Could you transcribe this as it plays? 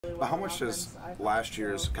But how much does last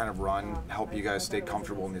year's kind of run help you guys stay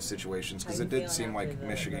comfortable in these situations? Because it did seem like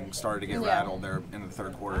Michigan started to get rattled there in the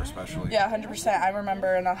third quarter especially. Yeah, 100%. I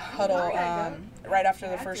remember in a huddle right after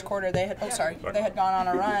the first quarter, they had gone on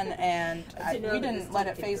a run, and we didn't let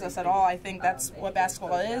it phase us at all. I think that's what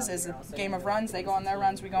basketball is a game of runs. They go on their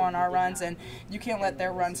runs, we go on our runs, and you can't let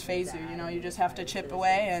their runs phase you. You know, you just have to chip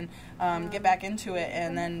away and get back into it,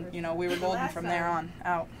 and then, you know, we were golden from there on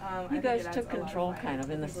out. You guys took control kind of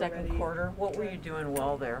in the second quarter. What were you doing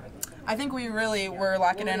well there? I think we really were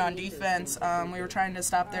locking in on defense. We were trying to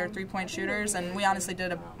stop their three-point shooters, and we honestly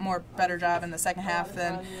did a better job in the second half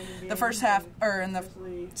than the first half, or in the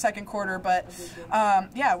second quarter. But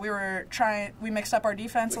yeah, we mixed up our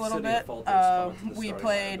defense a little bit. We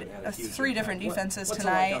played 3 different defenses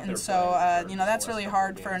tonight, and so you know, that's really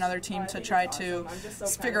hard for another team to try to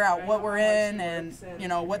figure out what we're in and, you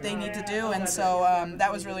know, what they need to do, and so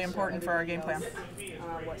that was really important for our game plan.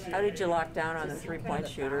 How did you lock down on the three-point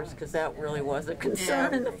shooters? Because that really was a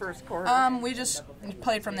concern in the first quarter. We just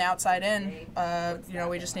played from the outside in. You know,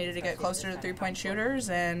 we just needed to get closer to the three-point shooters,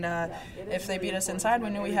 and if they beat us inside, we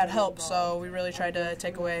knew we had help, so we really tried to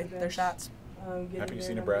take away their shots. Happy to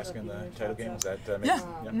see Nebraska in the title game. Is that yeah,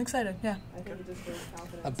 I'm excited, yeah. Okay.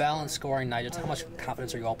 A balanced scoring night. Just how much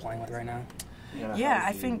confidence are you all playing with right now? Yeah,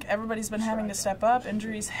 I think everybody's been having to step up.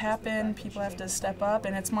 Injuries happen. People have to step up,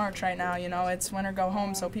 and it's March right now. You know, it's win or go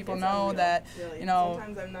home, so people know that, you know,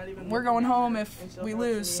 we're going home if we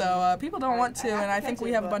lose. So people don't want to, and I think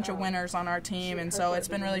we have a bunch of winners on our team, and so it's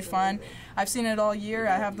been really fun. I've seen it all year.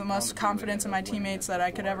 I have the most confidence in my teammates that I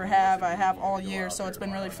could ever have. I have all year, so it's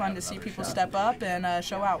been really fun to see people step up and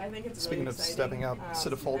show out. Speaking of stepping up,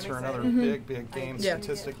 Sita Falter, another big game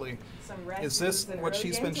statistically. Is this what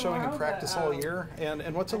she's been showing in practice all year?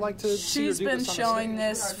 And what's it like to see her do this? She's been showing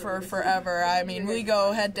this for forever. I mean, we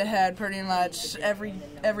go head-to-head pretty much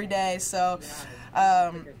every day, so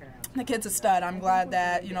the kid's a stud. I'm glad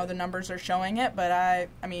that, you know, the numbers are showing it, but I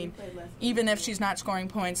mean, even if she's not scoring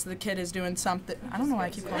points, the kid is doing something. I don't know why I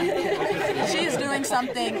keep calling her kid. She is doing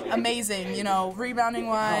something amazing, you know,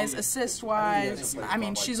 rebounding-wise, assist-wise. I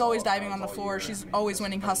mean, she's always diving on the floor. She's always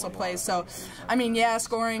winning hustle plays. So, I mean, yeah,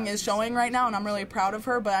 scoring is showing right now, and I'm really proud of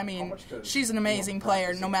her, but, I mean, she's an amazing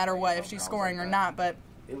player no matter what, if she's scoring or not, but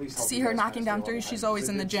see her knocking down threes, she's always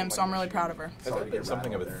in the gym, so I'm really proud of her. Has that been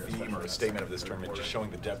something of a theme or a statement of this tournament, just showing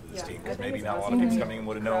the depth of this team? Because maybe not a lot of teams coming in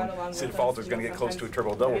would have known Sita Falter's going to get close to a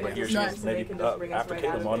triple-double, but here she is, maybe after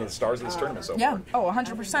Caitlin, one of the stars of this tournament so far. Yeah, oh,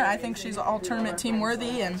 100%. I think she's all-tournament team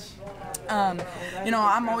worthy, and you know,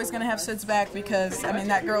 I'm always going to have Sid's back because, I mean,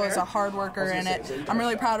 that girl is a hard worker, and I'm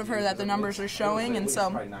really proud of her that the numbers are showing, and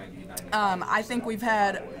so I think we've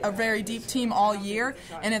had a very deep team all year,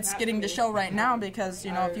 and it's getting to show right now because,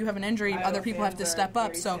 you know, if you have an injury, other people have to step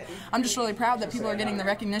up. So I'm just really proud that people are getting the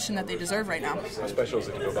recognition that they deserve right now. How special is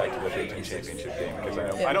it to go back to the Big Ten championship game? Because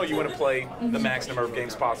I know you want to play the max number of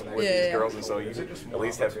games possible with these girls, and so you at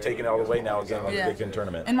least have taken it all the way now again with the Big Ten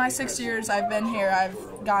tournament. In my 6 years I've been here,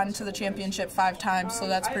 I've gone to the championship 5 times, so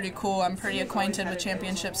that's pretty cool. I'm pretty acquainted with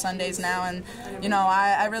championship Sundays now, and, you know,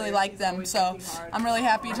 I really like them. So I'm really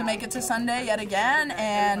happy to make it to Sunday yet again,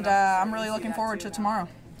 and I'm really looking forward to tomorrow.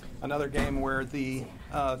 Another game where the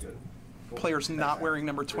players not wearing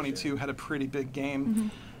number 22 had a pretty big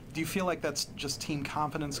game. Do you feel like that's just team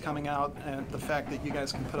confidence coming out, and the fact that you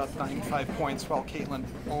guys can put up 95 points while Caitlin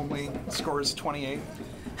only scores 28?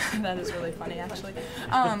 That is really funny, actually.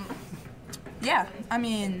 Yeah, I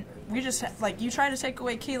mean, we just, like, you try to take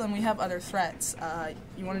away Caitlin, we have other threats.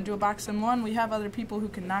 You want to do a box and one, we have other people who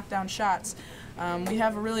can knock down shots. We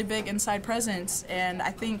have a really big inside presence, and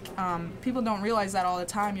I think people don't realize that all the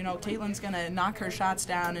time. You know, Caitlin's going to knock her shots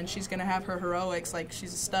down, and she's going to have her heroics. Like,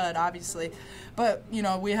 she's a stud, obviously. But, you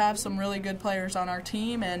know, we have some really good players on our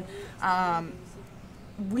team, and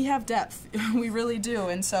we have depth. We really do.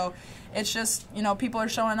 And so it's just, you know, people are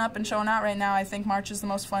showing up and showing out right now. I think March is the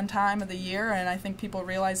most fun time of the year, and I think people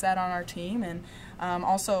realize that on our team. And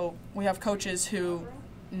also, we have coaches who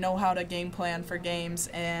know how to game plan for games,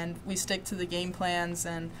 and we stick to the game plans,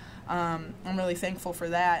 and I'm really thankful for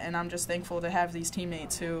that, and I'm just thankful to have these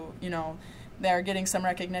teammates who, you know, they're getting some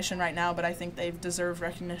recognition right now, but I think they've deserved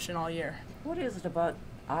recognition all year. What is it about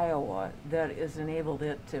Iowa that has enabled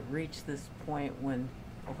it to reach this point when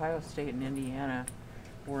Ohio State and Indiana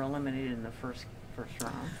were eliminated in the first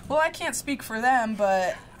round? Well, I can't speak for them,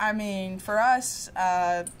 but I mean, for us,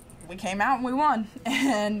 we came out and we won,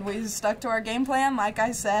 and we stuck to our game plan, like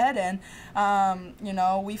I said, and you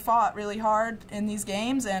know, we fought really hard in these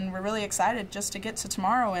games, and we're really excited just to get to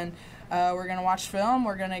tomorrow. And we're going to watch film,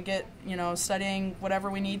 we're going to get, you know, studying whatever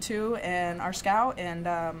we need to, and our scout, and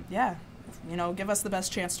yeah, give us the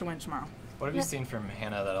best chance to win tomorrow. What have you seen from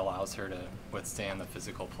Hannah that allows her to withstand the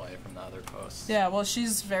physical play from the other posts? Yeah, well,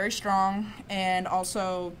 she's very strong, and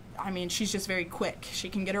also, she's just very quick. She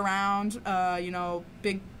can get around,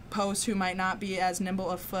 big posts who might not be as nimble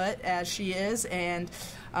of foot as she is, and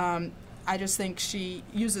I just think she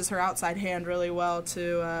uses her outside hand really well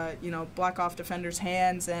to, block off defenders'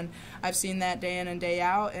 hands, and I've seen that day in and day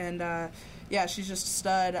out, and yeah, she's just a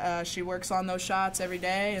stud. She works on those shots every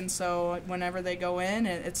day, and so whenever they go in,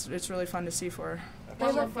 it's really fun to see for her.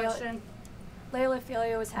 Layla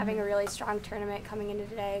Filia was having a really strong tournament coming into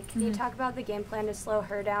today. Can you talk about the game plan to slow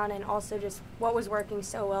her down, and also just what was working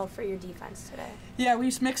so well for your defense today? Yeah,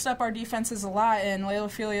 we mixed up our defenses a lot, and Layla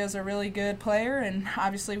Filia is a really good player, and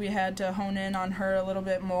obviously we had to hone in on her a little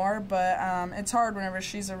bit more, but it's hard whenever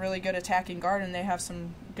she's a really good attacking guard, and they have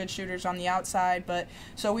some good shooters on the outside, but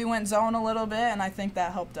so we went zone a little bit, and I think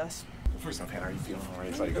that helped us. First off, Hannah, are you feeling all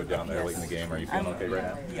right? I saw you go down there late in the game. Are you feeling okay right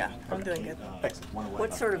now? Yeah, I'm doing good. Excellent.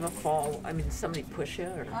 What sort of a fall? Somebody push you?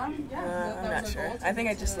 Or? I'm not sure. I think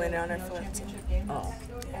I just landed on her foot. So. Oh.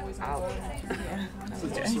 Ouch.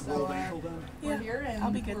 Yeah. Yeah,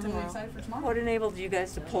 I'll be good tomorrow. What enabled you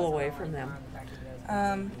guys to pull away from them?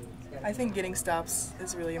 I think getting stops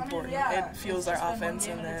is really important. It fuels our offense,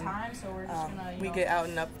 and then we get out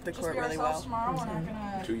and up the court really well.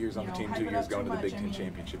 2 years on the team, 2 years going to the Big Ten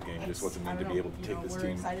championship game. Just what's it mean to be able to take this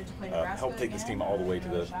team, help take this team all the way to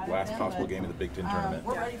the last possible game of the Big Ten tournament?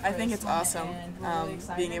 I think it's awesome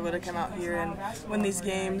being able to come out here and win these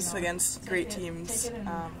games against great teams.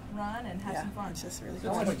 Yeah, it's just really At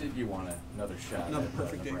what point did you want another shot? Another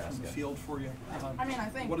perfect day from the field for you. I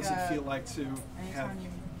think. What does it feel like to have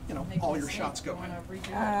all your shots going?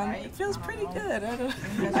 It feels pretty good.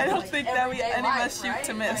 I don't think that any of us shoot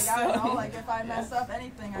to miss. So. If I mess up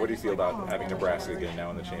anything, What do you feel about having Nebraska again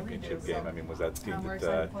now in the championship game? Was that the team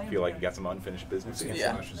that feel like you got some unfinished business against?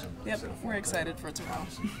 Yeah. Yep, we're excited for tomorrow.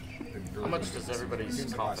 How much does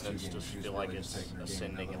everybody's confidence just feel like it's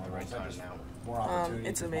ascending at the right time now?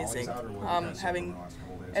 It's amazing. Having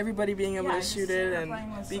everybody being able to shoot it and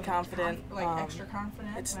be confident. Extra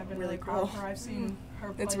confident. It's really cool. I've seen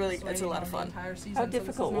her it's a lot of fun. How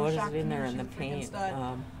difficult was it in there in the paint?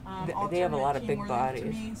 They have a lot of big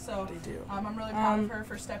bodies. They do. I'm really proud of her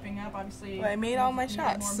for stepping up. Obviously, well, I made all my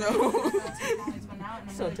shots, so.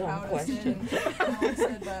 So dumb question.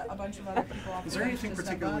 Is there anything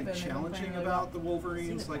particularly challenging about the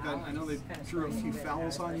Wolverines? Like I know they threw a few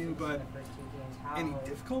fouls on you, but any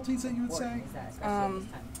difficulties that you would say?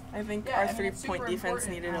 I think our three-point defense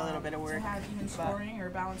needed a little bit of work,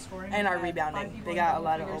 and our rebounding. They got a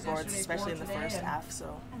lot of O boards, especially in the first half,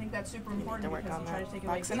 so I think that's super we need important to work on that.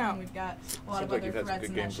 Boxing out. We've got a lot of Seems like other you've had some threats, good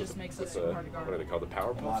and that games just with makes the, us super hard to guard. what are they called, the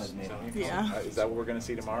power posts? Yeah. Is that what we're going to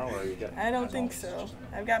see tomorrow? Or are you got... I don't think so.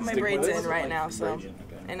 I've got my braids in right now, so,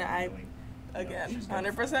 and again,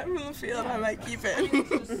 100% from the field, I might keep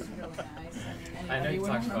it. I know you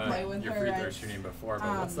talked about your free throw shooting before,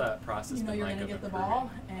 but what's that process been like of get the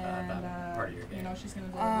ball, and that part of your game? she's going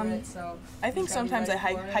to deliver it. So I think sometimes I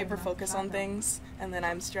hyper focus on things, and then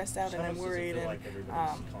I'm stressed out and I'm worried, and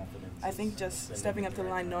I think just stepping up to the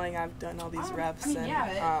line, knowing I've done all these reps,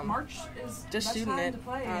 and March is just shooting it.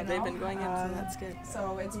 They've been going in, so that's good.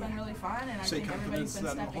 So it's been really fun, and I think everybody's been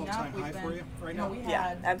stepping up. Say confidence, is that an all-time high for you right now?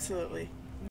 Yeah, absolutely.